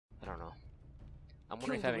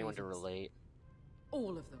wondering if I have anyone to ravens. relate.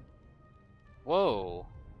 All of them. Whoa!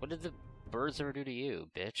 What did the birds ever do to you,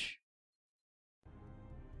 bitch?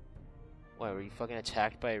 Why, were you fucking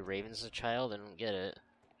attacked by ravens as a child? I don't get it.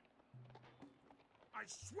 I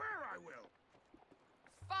swear I will.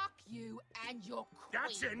 Fuck you and your queen.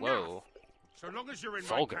 That's enough. Whoa. So long as you're in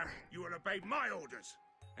Vulgar. my camp, you will obey my orders.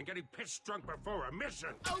 And getting pissed drunk before a mission.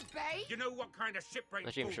 Obey? You know what kind of shipwreck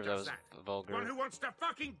Actually, I'm fool sure that does was that? vulgar. One who wants to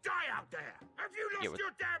fucking die out there. Have you lost with- your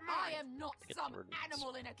damn I mind? am not Get some the word.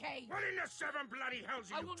 animal in a cage. What in the seven bloody hells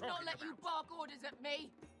are I you will talking not let about? you bark orders at me.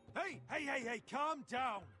 Hey, calm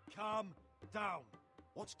down. Calm down.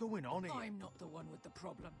 What's going on here? I'm not the one with the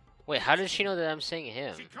problem. Wait, how does she know that I'm saying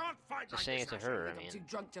him? She can't fight Just like saying this, it to her, I I'm mean. too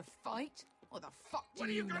drunk to fight? What the fuck do What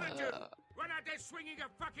are you know? gonna do? Run out there swinging a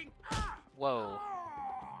fucking... Ah! Whoa.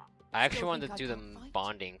 Ah! I actually Still wanted to think do I the can't fight?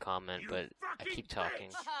 bonding comment, You but I fucking keep talking.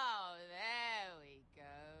 bitch! Oh, there we go.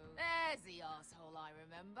 There's the asshole I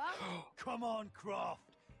remember. Come on, Croft.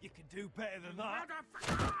 You can do better than that.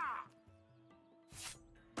 Motherfucker! Ah!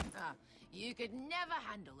 Ah, you could never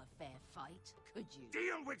handle a fair fight, could you?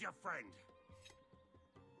 Deal with your friend.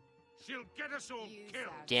 She'll get us all You killed.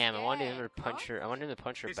 sound Damn, I wanted him scared, to punch her. I wanted him to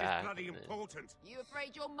punch her This back. is bloody but- important. You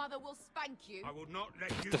afraid your mother will spank you? I will not let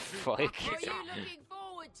you the two fuck? fuck Or are this you up. looking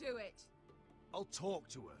forward to it? I'll talk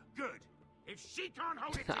to her. Good. If she can't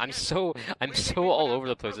hold it together, I'm so we're so leaving all without over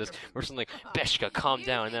the the place. both This of you. person like, Beshka, calm You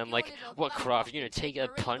down, and then I'm think like, your little what, blood Croft? can You gonna take take a your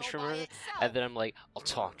ring punch all from by her? itself? And then I'm like, I'll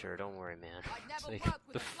talk to her. Don't worry, man. I'd It's never like, work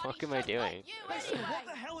with the a fuck bloody am I show like doing? you Listen, anyway. what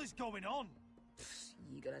the hell is going on?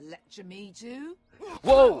 You gonna lecture me too?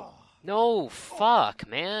 Whoa! No, fuck,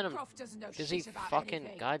 man. I'm Croft doesn't know busy shit about fucking.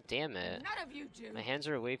 anything. God damn it. None of you do. My hands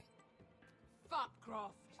are away. Fuck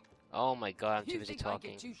Croft. Oh my god, I'm too You busy think I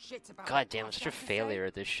talking. give two shits about God what damn, I'm Croft such a has to failure say?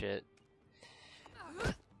 at this shit.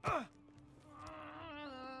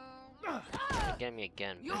 Get me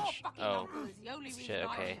again, Your bitch. fucking Oh. uncle is the only reason Shit,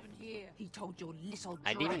 I okay. was even here. He told your little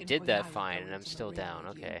I even dragon did queen that I would fine, go and I'm into still marine down.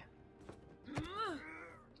 with you. Okay.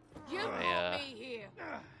 You Oh, brought yeah. me here.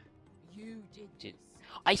 You did. Did- this.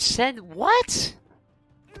 I said what?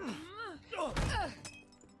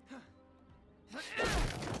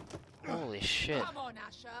 Holy shit. Come on,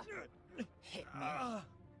 Asher. Hit me. Oh,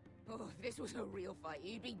 if this was a real fight,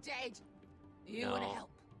 you'd be dead. You want to No. help?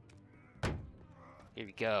 Here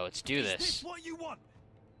we go. Let's do Is this this. what you want?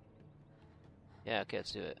 Yeah, okay,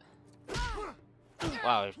 let's do it.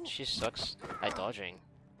 Wow, she sucks at dodging.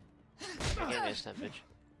 Get me this time, bitch.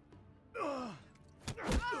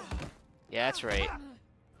 Yeah, that's right.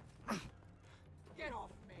 Get off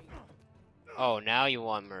me. Oh, now you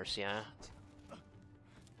want mercy, huh?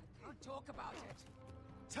 Can't talk about it.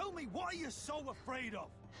 Tell me, what are you so afraid of?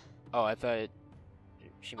 Oh, I thought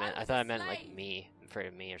she meant. I was thought a I meant like slave. me, afraid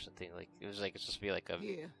of me or something. Like it was like it's supposed to be like a,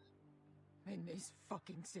 Here. In this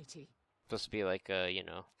fucking city. supposed to be like a, you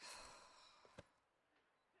know,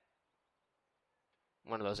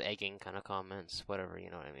 one of those egging kind of comments. Whatever, you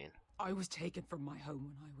know what I mean. I was taken from my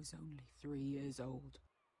home when I was only 3 years old.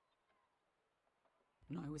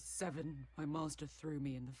 When I was 7, my master threw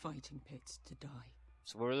me in the fighting pits to die.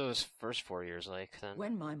 So what were those first 4 years like then?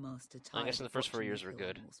 When my master tired I guess the of first 4 watching me years were kill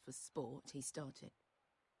good. animals for sport, he started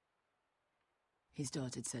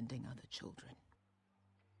sending other children.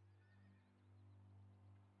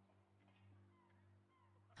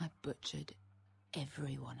 I butchered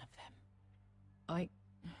every one of them.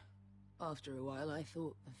 After a while, I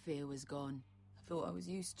thought the fear was gone. I thought I was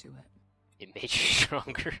used to it. It made you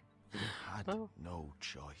stronger. You had Oh. no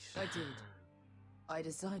choice. I did. I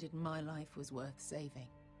decided my life was worth saving.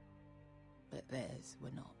 But theirs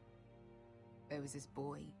were not. There was this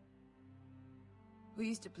boy who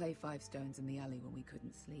used to play 5 stones in the alley when we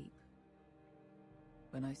couldn't sleep.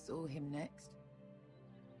 When I saw him next,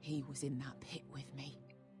 he was in that pit with me.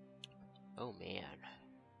 Oh man.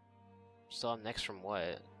 Saw him next from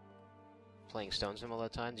what? Playing stones with him all the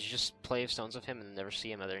time? Did you just play stones with him and never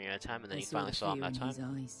see him other any other time, and then I you finally the saw him fear that in time? his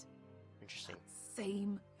eyes. Interesting.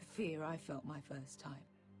 Same fear I felt my first time.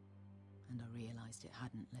 And I realized it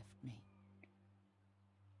hadn't left me.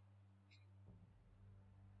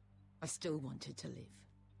 I still wanted to live.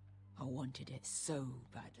 I wanted it so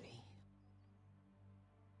badly.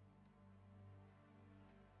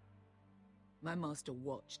 My master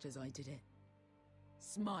watched as I did it,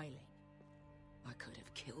 smiling. I could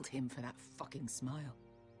have killed him for that fucking smile.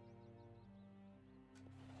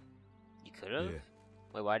 You could have? Yeah.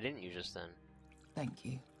 Wait, why didn't you just then? Thank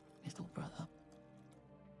you, little brother.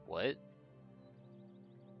 What?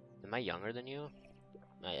 Am I younger than you?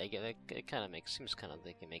 I get it. Kind of seems kind of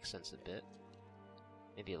like it makes sense a bit.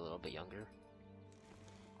 Maybe a little bit younger.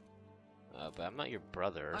 But I'm not your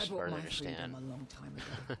brother, I as far bought as I my freedom understand. a long time ago,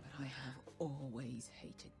 but I have always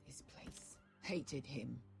hated this place. Hated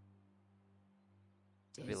him.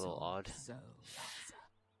 It'd be a little odd. So Laza.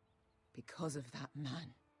 Because of that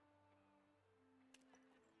man.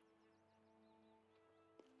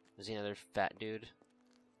 Is he another fat dude?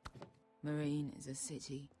 Marine is a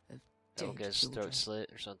city of That'll dead get his children. throat slit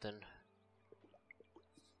or something.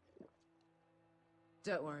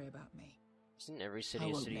 Don't worry about me. Isn't every I city a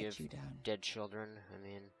won't city let of you down. dead children? I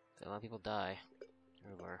mean, a lot of people die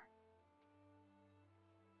everywhere.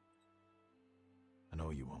 I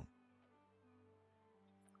know you won't.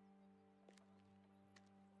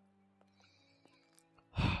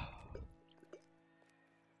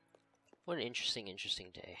 What an interesting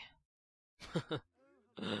day.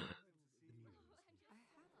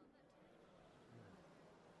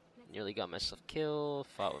 Nearly got myself killed,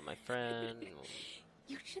 fought with my friend.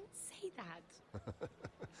 You shouldn't say that.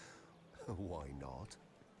 Why not?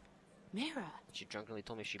 Mira. She drunkenly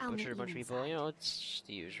told me she I'll butchered a meet bunch you of people. You inside. know, it's just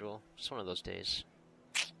the usual. Just one of those days.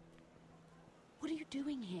 What are you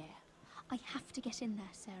doing here? I have to get in there,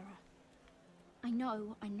 Sarah. I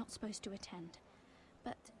know I'm not supposed to attend,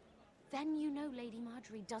 but Then you know Lady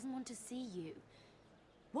Marjorie doesn't want to see you.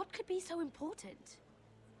 What could be so important?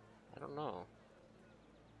 I don't know.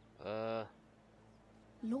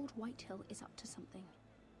 Lord Whitehill is up to something.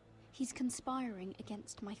 He's conspiring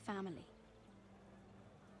against my family.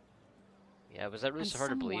 Yeah, was that really And so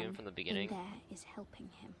hard to believe in someone from the beginning? in there is helping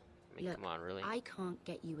him. I mean, Look, come on, really? I can't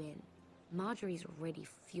get you in. Marjorie's already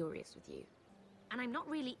furious with you. And I'm not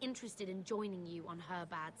really interested in joining you on her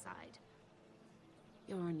bad side.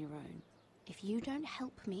 You're on your own. If you don't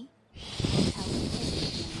help me, I'll tell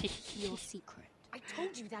everyone your secret. I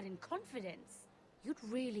told you that in confidence. You'd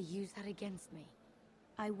really use that against me.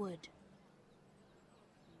 I would.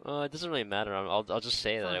 Well, it doesn't really matter. I'll just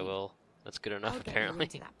say that I Fine. will. That's good enough, I'll get apparently. you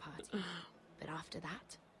into that party. But after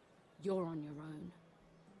that, you're on your own.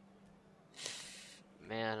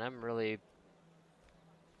 Man, I'm really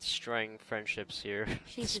destroying friendships here.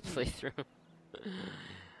 She's this with me. playthrough.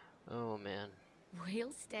 Oh man.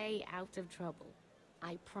 We'll stay out of trouble.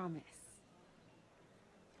 I promise.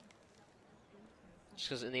 Just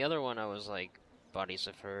because in the other one I was like buddies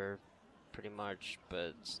of her, pretty much,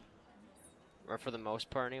 but or for the most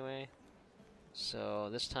part anyway. So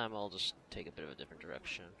this time I'll just take a bit of a different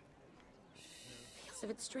direction. Feels a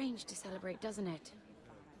bit strange to celebrate, doesn't it?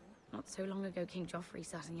 Not so long ago, King Joffrey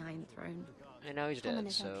sat on the Iron Throne. And now he's Someone dead,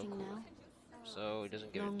 is so our king cool. now. So he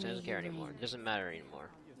doesn't Long may doesn't care he anymore. reign. It doesn't matter anymore.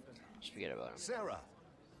 Just forget about him. Sarah!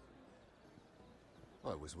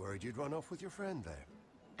 I was worried you'd run off with your friend there.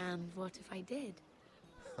 And what if I did?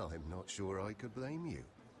 I'm not sure I could blame you.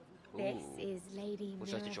 This Ooh. is Lady Would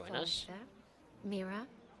you Mira like to join us? Forrester. Mira,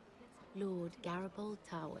 Lord Garibaldi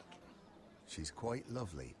Tarwick. She's quite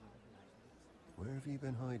lovely. Where have you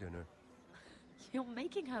been hiding her? You're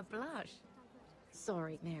making her blush.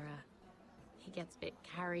 Sorry, Mira. He gets a bit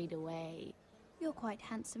carried away. You're quite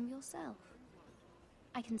handsome yourself.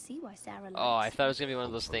 I can see why Sarah likes Oh, I you. thought it was gonna be one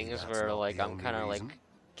of those Hopefully things that's where not like the I'm only kind of like reason.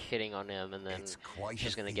 kidding on him, and then It's quite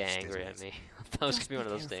she's a gonna get feast, angry isn't at it? me. I thought it was Just gonna be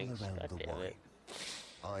one of be those careful things. around God the damn wine. it.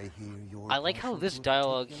 I hear you're I like how partial this to a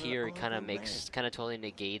dialogue particular here kind of olive makes red. kind of totally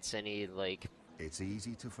negates any like It's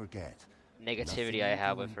easy to forget. negativity Nothing I you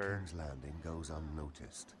have do with in her. King's Landing goes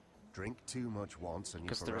unnoticed. Drink too much once and you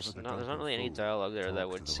Because forever there's the not drunken really any fool. dialogue there that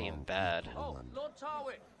Talk would to the seem wrong bad. people and- Lord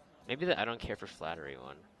Tarwick! Maybe the I don't care for flattery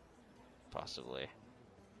one. Possibly.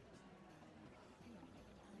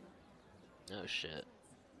 Oh shit.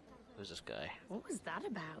 Who's this guy? What was that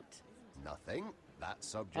about? Nothing. That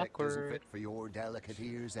subject Awkward. isn't fit for your delicate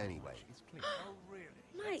ears anyway.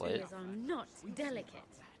 My What? ears are not delicate.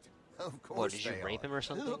 Of course What, did you they rape are. him or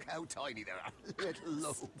something? Look how tiny they are. Little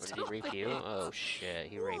loaves. Or did he rape you? Oh shit,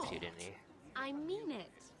 he raped you, didn't he? I mean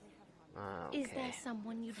it. Oh, okay. Is there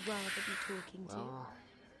someone you'd rather be talking to? Well,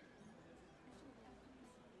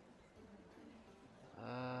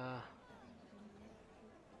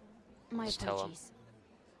 My Just tell 'em. apologies.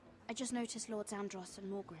 I just noticed Lords Andros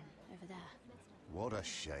and Morgrim over there. What a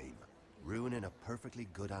shame. Ruining a perfectly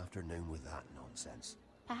good afternoon with that nonsense.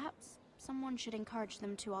 Perhaps someone should encourage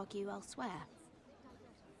them to argue elsewhere.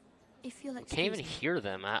 If you'll I excuse can't even me. hear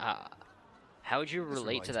them. How would you This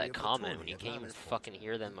relate to reminds me that of the comment tour when you at can't even Lannisport. fucking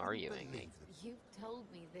hear them arguing? You've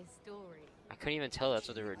told me this story. I couldn't even tell that's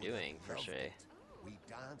what they were doing, per Loved se. it. We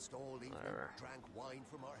danced all evening, Whatever. drank wine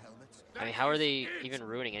from our helmets. I mean, how are they even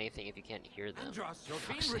ruining anything if you can't hear them? Andros, you're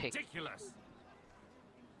For fuck's being sake. ridiculous!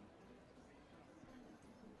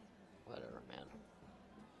 Whatever, man.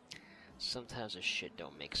 Sometimes this shit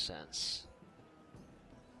don't make sense.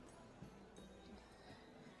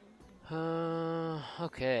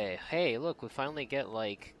 Okay. Hey, look, we finally get,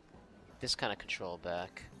 like, this kind of control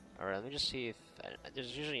back. Alright, let me just see if...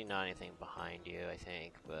 there's usually not anything behind you, I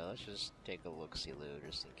think, but let's just take a look-see-loo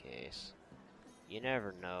just in case. You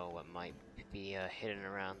never know what might be hidden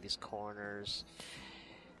around these corners.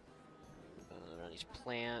 Around these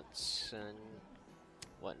plants and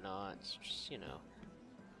whatnot. It's just, you know.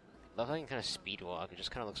 Love how I can kind of speed walk, it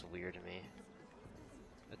just kind of looks weird to me.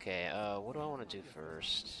 Okay, what do I want to do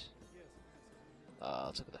first?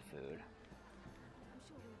 Let's look at the food.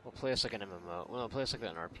 We'll play us like an MMO. Well, play us like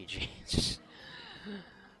an RPG.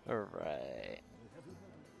 Alright.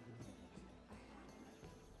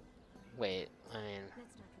 Wait, I mean...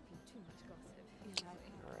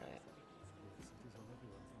 Alright.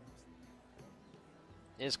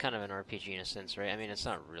 It is kind of an RPG in a sense, right? I mean, it's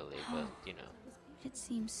not really, but, you know. It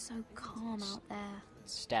seems so calm out there.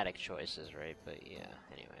 Static choices, right? But yeah,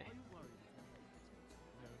 anyway.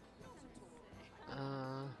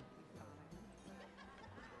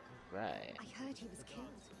 Right. I heard he was killed.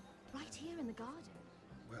 Right here in the garden.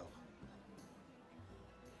 Well,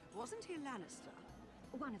 Wasn't he a Lannister?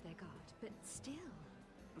 One of their guard, but still.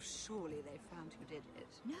 Surely they found who did it.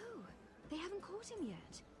 No, they haven't caught him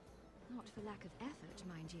yet. Not for lack of effort,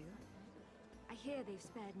 mind you. I hear they've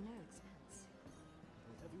spared no expense.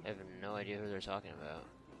 I have no idea who they're talking about.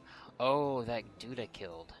 Oh, that dude I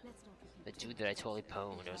killed. The dude that I totally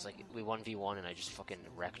pwned. It was like, we 1v1 and I just fucking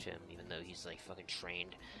wrecked him, even though he's like fucking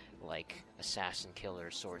trained, like, assassin,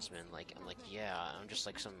 killer, swordsman. Like, I'm like, yeah, I'm just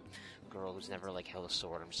like some girl who's never like held a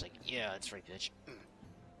sword. I'm just like, yeah, that's right, bitch.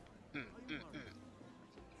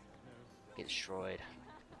 Get destroyed.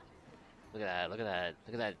 Look at that, look at that,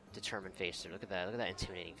 look at that determined face there. Look at that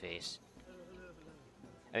intimidating face.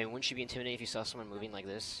 I mean, wouldn't you be intimidated if you saw someone moving like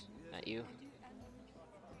this at you?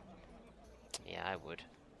 Yeah, I would.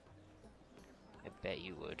 I bet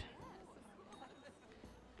you would.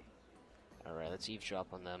 Alright, let's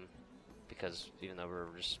eavesdrop on them. Because even though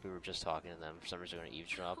we were just talking to them, for some reason we're gonna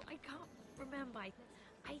eavesdrop. I can't remember. I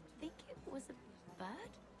think it was a bird?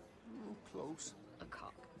 Close. A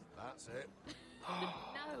cock. That's it.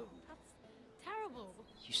 No, that's terrible.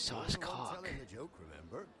 You saw his cock. Telling the joke,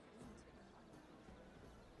 remember?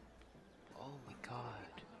 Oh my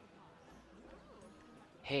god.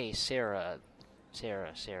 Hey, Sarah.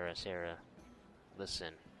 Sarah.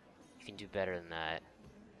 Listen, you can do better than that.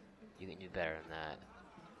 You can do better than that.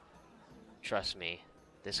 Trust me,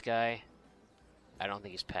 this guy, I don't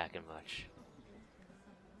think he's packing much.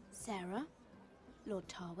 Sarah? Lord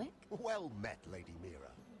Tarwick? Well met, Lady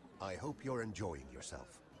Mira. I hope you're enjoying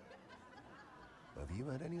yourself. Have you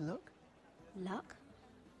had any luck? Luck?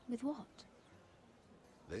 With what?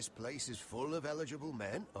 This place is full of eligible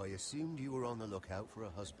men. I assumed you were on the lookout for a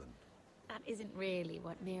husband. That isn't really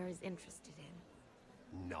what Mira's interested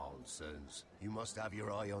in. Nonsense. You must have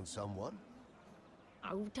your eye on someone.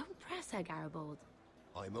 Oh, don't press her, Garibaldi.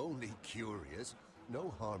 I'm only curious.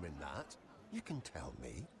 No harm in that. You can tell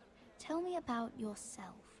me. Tell me about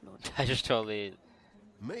yourself, Lord. I just totally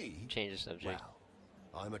Me? changed the subject.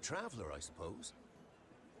 Well, I'm a traveler, I suppose.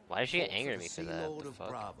 Why did she get Fought angry at the me for Sea that? Lord The of fuck?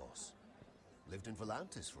 Bravos. Lived in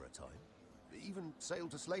Volantis for a time. Even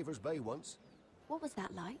sailed to Slaver's Bay once. What was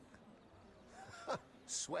that like?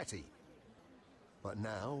 Sweaty. But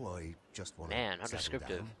now I just want Man, how to settle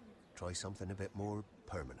descriptive. down, try something a bit more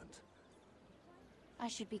permanent. I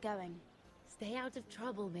should be going. Stay out of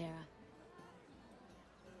trouble, Mira.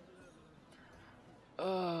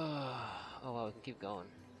 Oh well, we can keep going.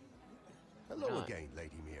 Hello not? again,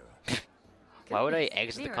 Lady Mira. Why would I Goodness,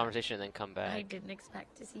 exit the Mira. conversation and then come back? I didn't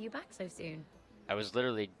expect to see you back so soon. I was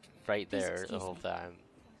literally right Please there the excuse whole me. time.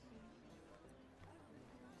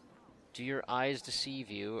 Do your eyes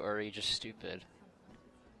deceive you, or are you just stupid?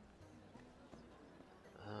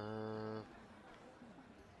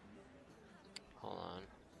 Hold on.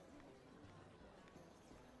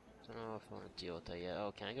 I don't know if I want to deal with that yet.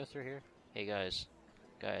 Oh, can I go through here? Hey guys.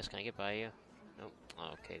 Guys, can I get by you? Nope.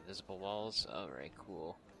 Oh, okay, visible walls. Alright,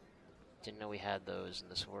 cool. Didn't know we had those in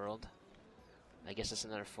this world. I guess it's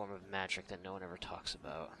another form of magic that no one ever talks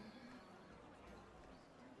about.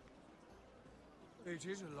 It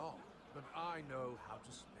is a lot, but I know how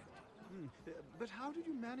to spend it. But how did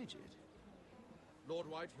you manage it? Lord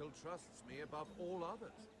Whitehill trusts me above all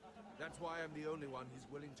others. That's why I'm the only one he's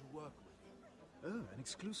willing to work with. Oh, an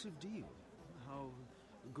exclusive deal. How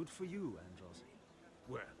good for you, Androsi.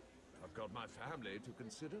 Well, I've got my family to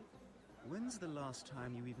consider. When's the last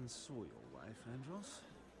time you even saw your wife, Andros?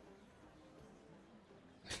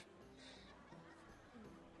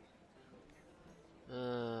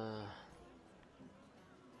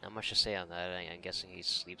 Not much to say on that. I'm guessing he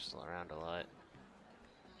sleeps around a lot.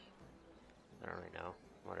 I don't really know.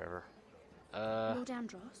 Whatever. Lord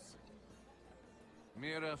Andros?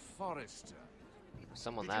 Mira Forrester.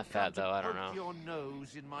 Someone Did you that fat, come though, to I don't poke know. your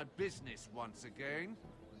nose in my business once again?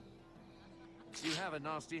 You have a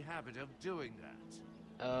nasty habit of doing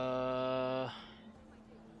that.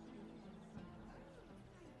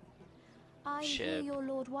 I hear Shit. you're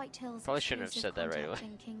Lord Whitehill's Probably shouldn't have exclusive said that right contact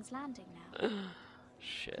away. in King's Landing now.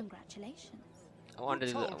 Shit. Congratulations. I wanted to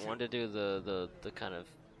do told I you? wanted to do the kind of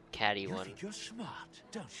catty You one. think you're smart,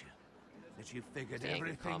 don't you? That you figured The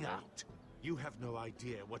angry everything comment. out. You have no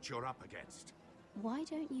idea what you're up against. Why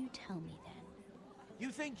don't you tell me then? You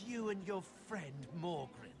think you and your friend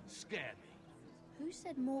Morgrin scare me? Who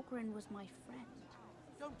said Morgrin was my friend?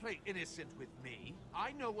 Don't play innocent with me.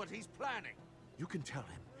 I know what he's planning. You can tell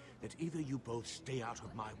him that either you both stay out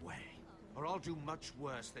of my way, or I'll do much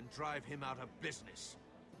worse than drive him out of business.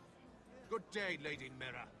 Good day, Lady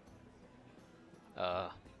Mira.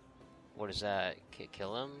 What is that?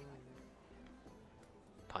 Kill him?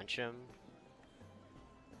 Punch him?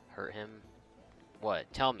 Hurt him?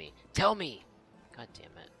 What? Tell me. Tell me! God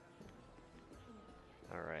damn it.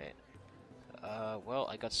 Alright. Well,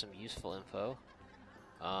 I got some useful info.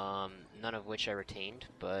 None of which I retained,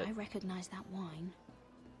 but I recognize that wine.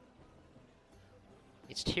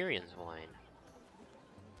 it's Tyrion's wine.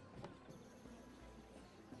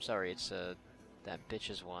 Sorry, it's, that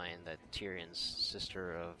bitch's wine, that Tyrion's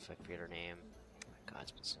sister of, I forget her name. God,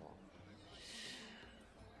 it's been so long.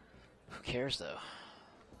 Who cares, though?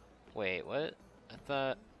 Wait, what? I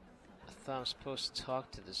thought I'm supposed to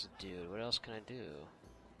talk to this dude. What else can I do?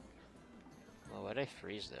 Well, why'd I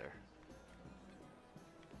freeze there?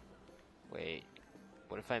 Wait,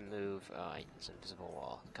 what if I move? It's an invisible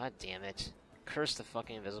wall. God damn it. Curse the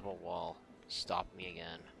fucking invisible wall. Stop me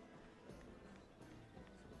again.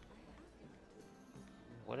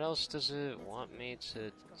 What else does it want me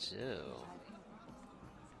to do?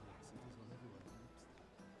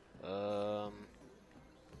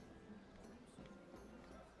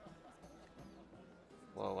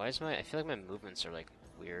 Whoa, why is I feel like my movements are, like,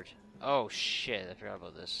 weird. Oh, shit, I forgot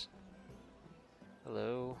about this.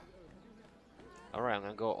 Hello? Alright, I'm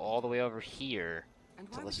gonna go all the way over here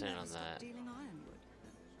And to why would listen you in ever on stop that. dealing ironwood?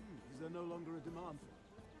 Is there no longer a demand for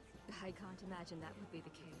it? I can't imagine that would be the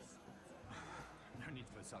case. No need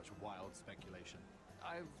for such wild speculation.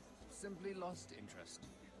 I've simply lost interest.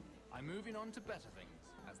 I'm moving on to better things,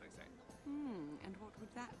 as they say. And what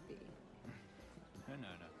would that be? No.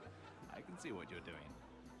 I can see what you're doing.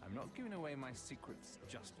 I'm not giving away my secrets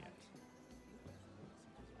just yet.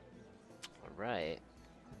 Alright.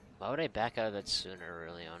 Why would I back out of it sooner,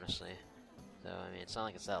 really, honestly? Though, I mean, it's not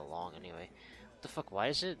like it's that long anyway. What the fuck? Why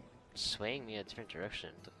is it swaying me a different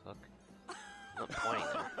direction? What the fuck? I'm not pointing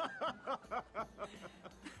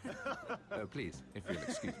there. Oh, please, if you'll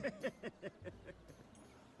excuse me.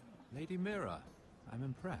 Lady Mira, I'm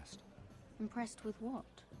impressed Impressed with what?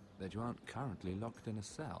 that you aren't currently locked in a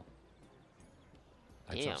cell.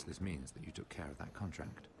 I Damn. trust this means that you took care of that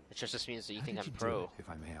contract. It just means that you How think did I'm you do pro. it, if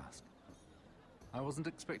I may ask? I wasn't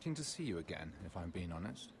expecting to see you again, if I'm being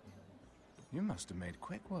honest. You must have made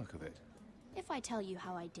quick work of it. If I tell you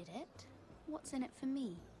how I did it, what's in it for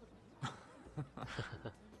me?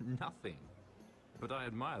 Nothing. But I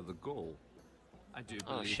admire the gall. I do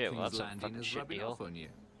Oh, believe shit, well, King's that's a Landing fucking is shit rubbing deal. off on you.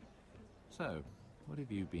 So, what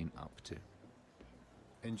have you been up to?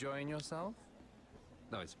 Enjoying yourself?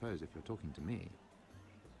 Though I suppose if you're talking to me,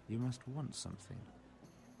 you must want something.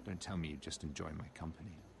 Don't tell me you just enjoy my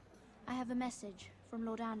company. I have a message from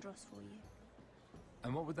Lord Andros for you.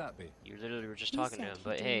 And what would that be? You literally were just He talking to said him, he'd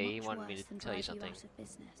but do hey, he much wanted me worse to than tell you drive something. out of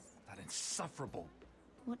business. That insufferable!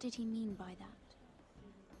 What did he mean by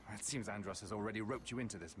that? It seems Andros has already roped you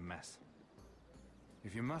into this mess.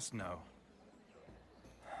 If you must know,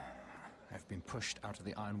 I've been pushed out of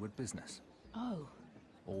the ironwood business. Oh.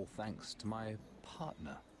 All thanks to my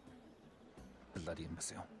partner. Bloody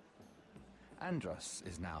imbecile. Andros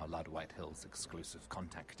is now Lord Whitehill's exclusive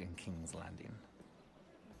contact in King's Landing.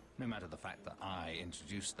 No matter the fact that I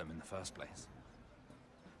introduced them in the first place.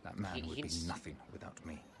 That man would be He's- nothing without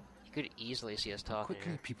me. You could easily see us But talking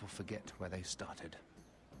quickly here. people forget where they started.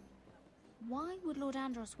 Why would Lord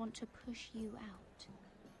Andros want to push you out?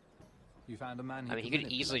 You found a man I mean, he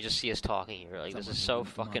could easily just see us talking here. Like, this is so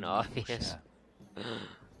fucking obvious.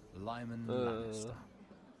 Lyman Uh. Lannister.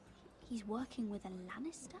 He's working with a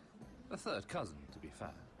Lannister? A third cousin, to be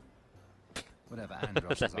fair. Whatever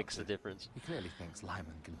Andros is That up makes to, the difference. he clearly thinks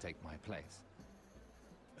Lyman can take my place.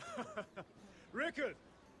 Rickard,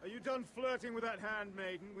 are you done flirting with that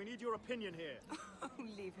handmaiden? We need your opinion here. Oh,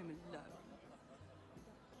 leave him alone.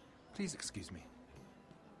 Please excuse me.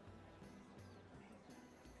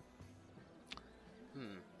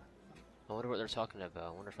 I wonder what they're talking about. I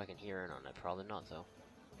wonder if I can hear in on it. Probably not, though.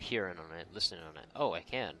 Hear in on it, listen on it. Oh, I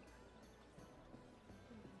can.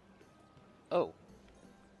 Oh.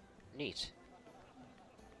 Neat.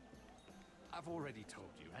 I've already told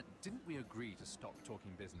you, and didn't we agree to stop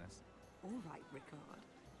talking business? All right, Ricard.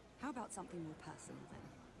 How about something more personal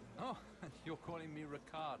then? Oh, you're calling me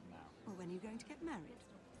Ricard now. Or when are you going to get married?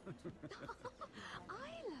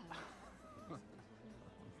 Isla!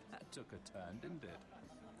 That took a turn, didn't it?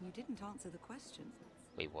 You didn't answer the question.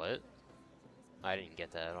 Wait, what? I didn't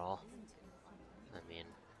get that at all. I mean,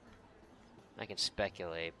 I can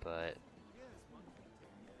speculate, but...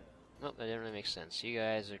 Nope, that didn't really make sense. You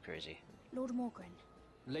guys are crazy. Lord Morgren.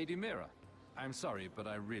 Lady Mira, I'm sorry, but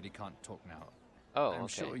I really can't talk now. Oh, I'm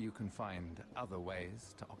okay. sure you can find other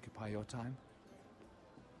ways to occupy your time.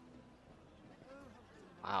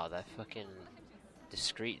 Wow, that fucking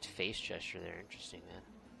discreet face gesture there. Interesting, man.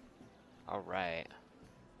 Alright.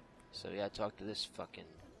 So we gotta talk to this fucking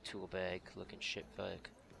tool bag looking shit fuck.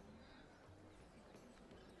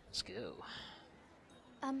 Let's go.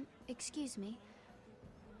 Excuse me.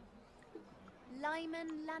 Lyman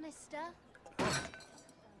Lannister?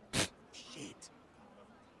 Shit.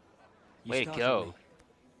 Way to go. Me,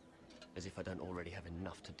 as if I don't already have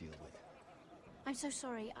enough to deal with. I'm so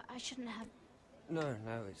sorry. I shouldn't have... No,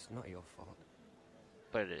 it's not your fault.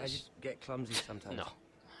 But it is. I just get clumsy sometimes. No.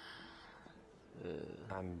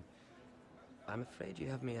 I'm afraid you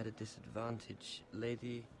have me at a disadvantage,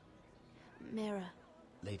 Lady... Mira.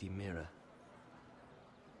 Lady Mira.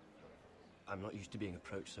 I'm not used to being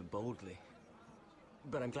approached so boldly.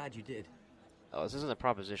 But I'm glad you did. Oh, this isn't a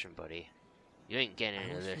proposition, buddy. You ain't getting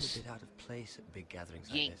any of I always this. feel a bit out of place at big gatherings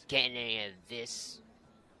You like ain't this. getting any of this.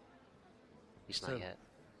 At least So, not yet.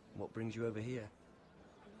 what brings you over here?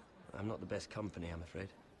 I'm not the best company, I'm afraid.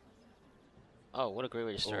 Oh, what a great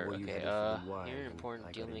way to start. were you Okay, headed for the wine you're an and important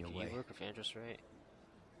I deal got in maker. your You way? work with Andros, right?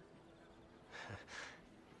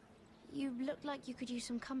 You look like you could use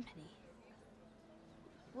some company.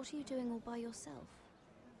 What are you doing all by yourself?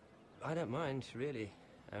 I don't mind, really.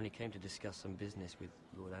 I only came to discuss some business with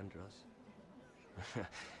Lord Andros.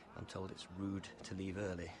 I'm told it's rude to leave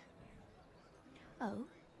early. Oh?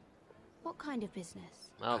 What kind of business?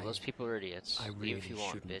 Oh, those people are idiots. I Leave really if you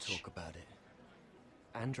want, shouldn't bitch. talk about it.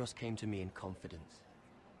 Andros came to me in confidence.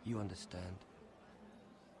 You understand.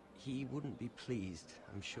 He wouldn't be pleased,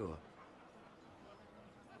 I'm sure.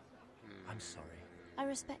 I'm sorry. I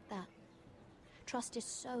respect that. Trust is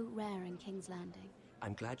so rare in King's Landing.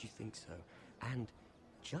 I'm glad you think so. And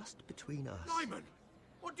just between us... Lyman!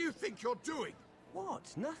 What do you think you're doing?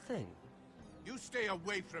 What? Nothing. You stay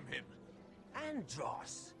away from him.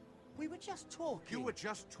 Andros! We were just talking. You were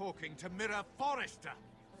just talking to Mira Forrester.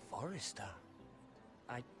 Forrester?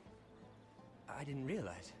 I didn't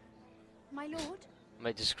realize. My lord?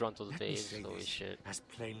 My disgruntled Let me face. say Holy this shit. as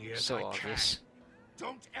plainly as So I obvious. can.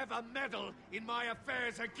 Don't ever meddle in my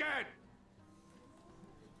affairs again!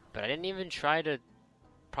 But I didn't even try to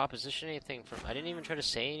proposition anything from. I didn't even try to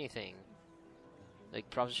say anything. Like,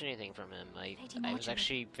 proposition anything from him. I was Marjorie.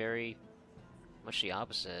 actually very much the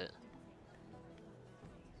opposite.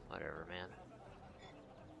 Whatever, man.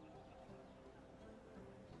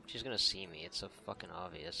 She's gonna see me. It's so fucking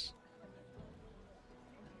obvious.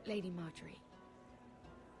 Lady Marjorie.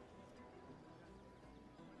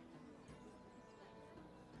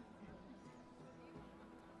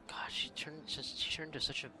 God, she turned into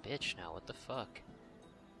such a bitch now. What the fuck?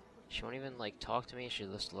 She won't even like talk to me. She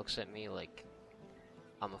just looks at me like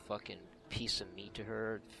I'm a fucking piece of meat to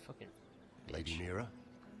her. Fucking bitch. Lady Mira,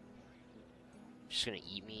 She's gonna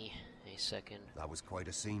eat me any second. that was quite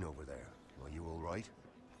a scene over there. Are you all right?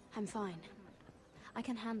 I'm fine. I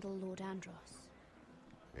can handle Lord Andros.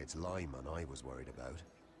 It's Lyman I was worried about.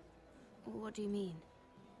 What do you mean?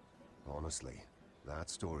 Honestly, that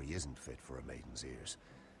story isn't fit for a maiden's ears.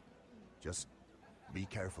 Just be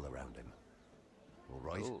careful around him. All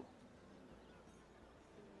right? Ooh.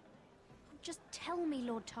 Just tell me,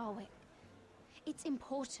 Lord Tarwick. It's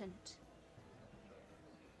important.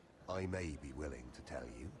 I may be willing to tell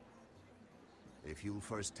you. If you'll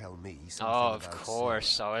first tell me something Oh, about of course.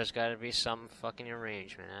 Sarah, Always gotta be some fucking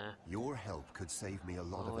arrangement, huh? your help could save me a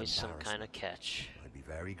lot Always of some embarrassment. kind of catch. I'd be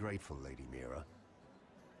very grateful, Lady Mira.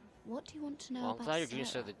 What do you want to know Well, I'm about glad you're doing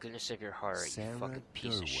so Sarah? of the goodness of your heart, Sarah you fucking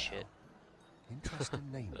piece of Durwell. shit.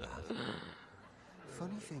 Interesting name, that.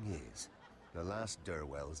 Funny thing is, the last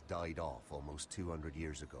Durwells died off almost 200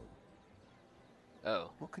 years ago. Oh,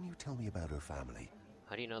 What can you tell me about her family?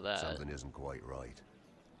 how do you know that? Something isn't quite right,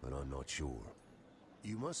 but I'm not sure.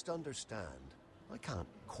 You must understand, I can't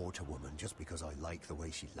court a woman just because I like the way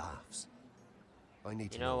she laughs. I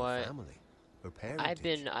need to You know know her what? family. Her parentage.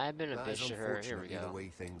 I've been a That is bitch to her. Here we unfortunately the go. way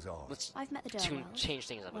things are. Let's I've met the Durwells change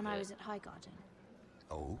things up a when bit. I was at Highgarden.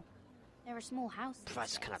 Oh? They're a small house,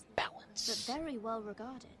 Provides kind of balance. but very well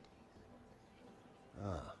regarded.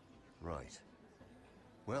 Ah, right.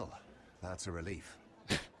 Well, that's a relief.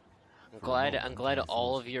 I'm glad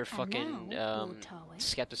all of your fucking now, Lord Tarway,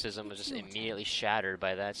 skepticism was it's just your immediately shattered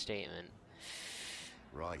by that statement.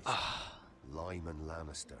 Right. Lyman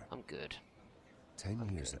Lannister. I'm good. 10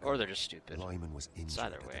 years ago, Or they're just stupid. Lyman was injured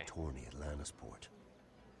either at way. the tourney at Lannisport.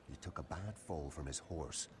 He took a bad fall from his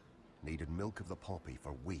horse. Needed milk of the poppy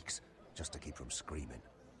for weeks just to keep from screaming.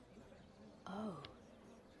 Oh.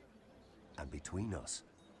 And between us,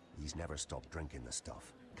 he's never stopped drinking the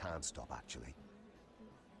stuff. Can't stop, actually.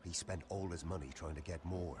 He spent all his money trying to get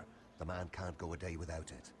more. The man can't go a day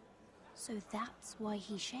without it. So that's why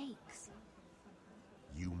he shakes.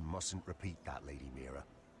 You mustn't repeat that, Lady Mira.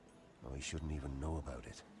 I shouldn't even know about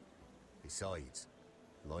it. Besides,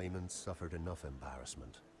 Lyman suffered enough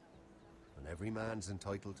embarrassment. And every man's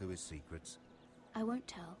entitled to his secrets. I won't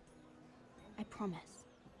tell. I promise.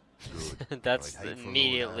 Good. That's I'd hate for Lord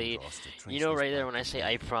immediately, Andros to trace you know, this right there back when I to say me.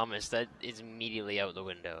 I promise, that is immediately out the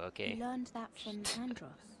window. Okay. You learned that from Andros.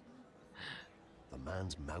 The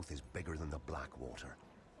man's mouth is bigger than the Blackwater.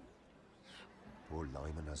 Poor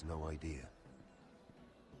Lyman has no idea.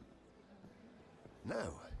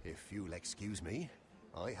 Now, if you'll excuse me,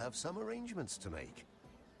 I have some arrangements to make.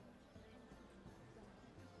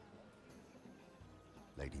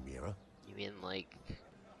 Lady Mira? You mean like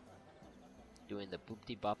doing the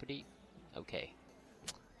boopty boppity? Okay.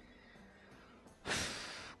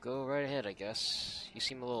 Go right ahead, I guess. You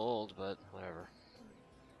seem a little old, but whatever.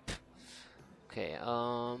 Okay,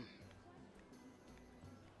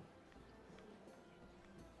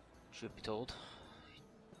 should be told.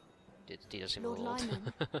 He does seem a Lord little old.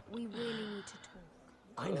 Lyman, we really need to talk.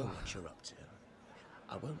 I know what you're up to.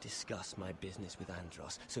 I won't discuss my business with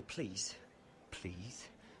Andros, so please, please,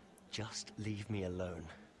 just leave me alone.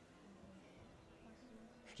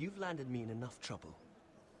 You've landed me in enough trouble.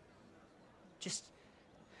 Just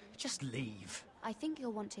leave. I think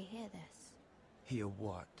you'll want to hear this. Hear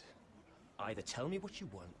what? Either tell me what you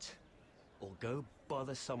want, or go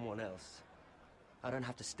bother someone else. I don't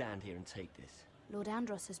have to stand here and take this. Lord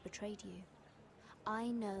Andros has betrayed you. I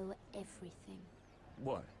know everything.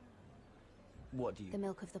 What? What do you... The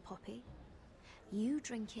milk of the poppy. You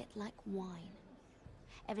drink it like wine.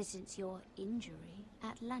 Ever since your injury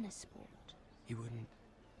at Lannisport. He wouldn't...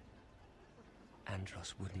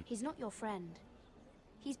 Andros wouldn't... He's not your friend.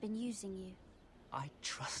 He's been using you. I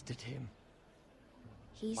trusted him.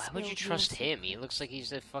 He Why would you spilled trust your him? He secret. looks like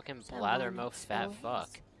he's a fucking So why not blathermouth fat spill his? fuck.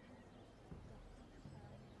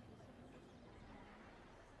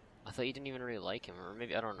 I thought you didn't even really like him, or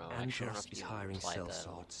maybe I don't know. Actually, I don't know Andros if is you hiring implied that.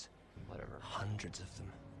 sellswords. Whatever. Hundreds of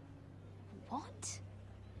them. What?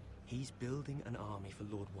 He's building an army for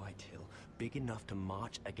Lord Whitehill, big enough to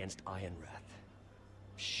march against Ironrath.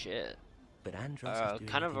 Shit. But Andros is doing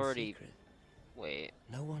kind it of in already. secret. Wait.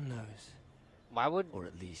 No one knows. Why would Or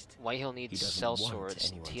at least, Whitehill need he doesn't cell want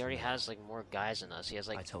swords? anyone He to already know. has like more guys than us. He has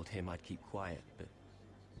I like. told him I'd keep quiet, but...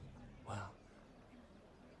 Well...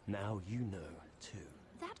 Now you know, too.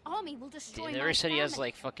 That army will destroy They my already said he has family.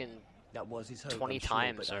 like fucking That was his hope, 20 I'm sure,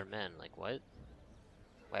 times but our men. Like what?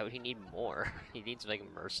 Why would he need more? He needs like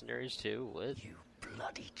mercenaries too. What? You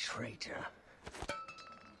bloody traitor.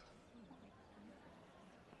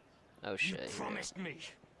 Oh shit. You promised me.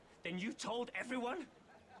 Then you told everyone?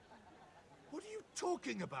 What are you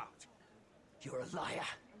talking about? You're a liar.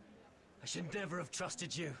 I should never have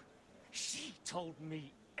trusted you. She told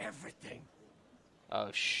me everything. Oh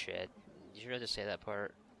shit. Did you have to say that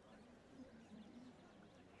part?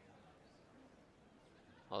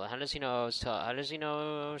 Hold on, how does he know I was how does he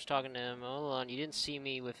know I was talking to him? Hold on, you didn't see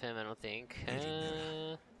me with him, I don't think.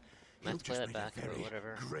 I have to play that back, but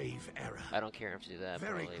whatever. Grave error. I don't care if to do that.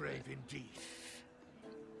 Very probably, grave indeed.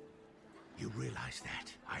 You realize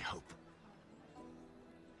that, I hope.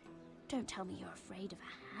 Don't tell me you're afraid of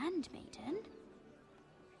a handmaiden.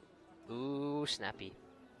 but... Ooh, snappy.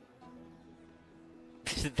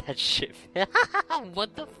 That shit.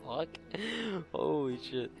 What the fuck? Holy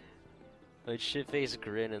shit. Like shit-faced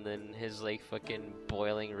grin and then his like fucking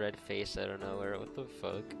boiling red face out of nowhere. What the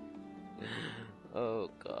fuck? Oh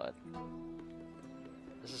god.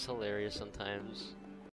 This is hilarious sometimes.